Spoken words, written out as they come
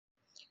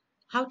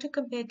How to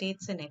compare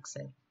dates in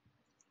Excel.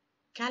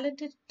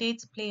 Calendar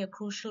dates play a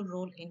crucial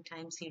role in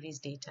time series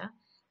data,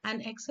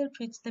 and Excel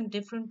treats them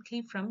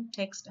differently from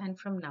text and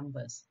from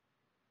numbers.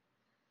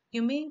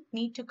 You may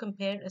need to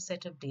compare a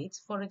set of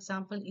dates. For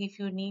example, if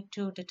you need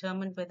to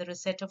determine whether a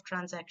set of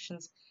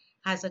transactions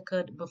has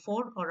occurred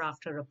before or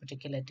after a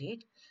particular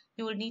date,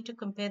 you will need to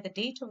compare the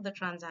date of the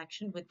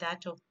transaction with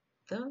that of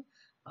the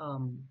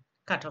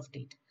cutoff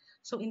date.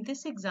 So in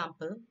this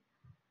example,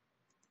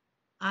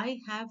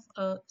 I have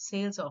a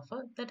sales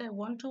offer that I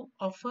want to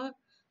offer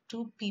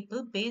to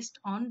people based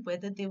on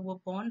whether they were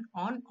born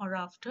on or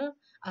after,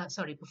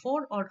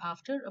 before or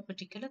after a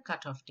particular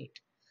cutoff date.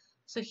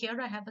 So here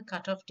I have the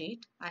cutoff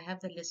date, I have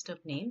the list of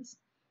names,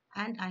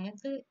 and I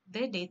have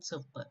their dates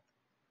of birth.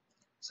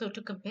 So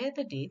to compare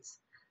the dates,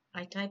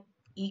 I type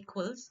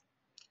equals.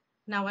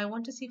 Now I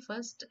want to see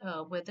first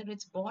whether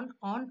it's born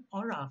on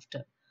or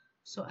after.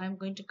 So I'm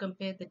going to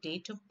compare the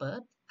date of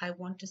birth. I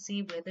want to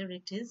see whether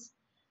it is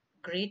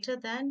greater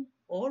than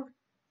or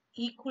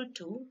equal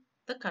to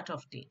the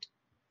cutoff date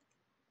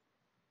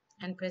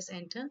and press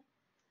enter.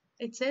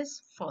 It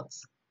says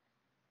false,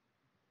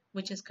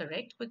 which is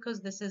correct because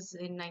this is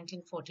in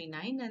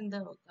 1949 and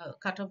the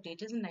cutoff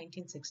date is in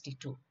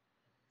 1962.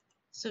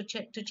 So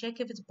to check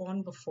if it's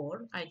born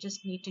before, I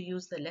just need to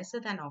use the lesser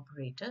than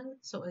operator.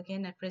 So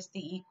again, I press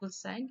the equal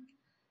sign,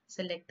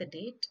 select the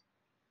date,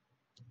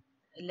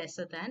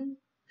 lesser than,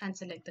 and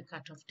select the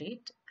cutoff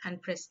date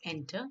and press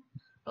enter.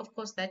 Of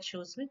course, that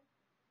shows me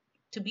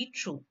to be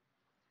true.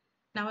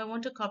 Now I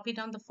want to copy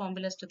down the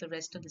formulas to the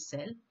rest of the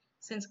cell.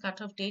 Since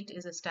cutoff date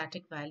is a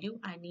static value,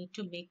 I need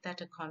to make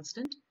that a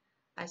constant.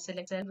 I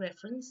select cell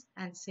reference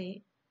and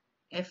say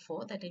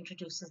F4, that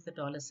introduces the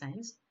dollar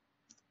signs.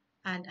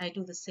 And I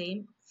do the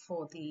same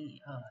for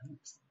the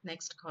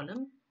next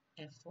column,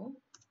 F4.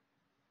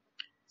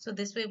 So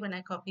this way, when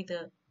I copy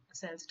the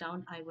cells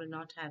down, I will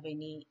not have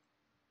any,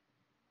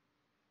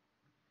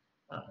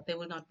 there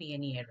will not be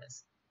any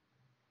errors.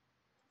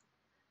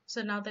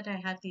 So now that I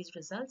have these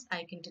results,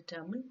 I can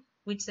determine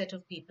which set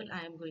of people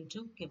I am going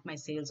to give my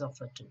sales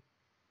offer to.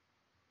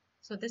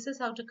 So this is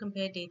how to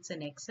compare dates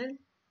in Excel.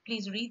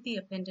 Please read the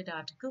appended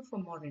article for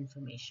more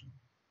information.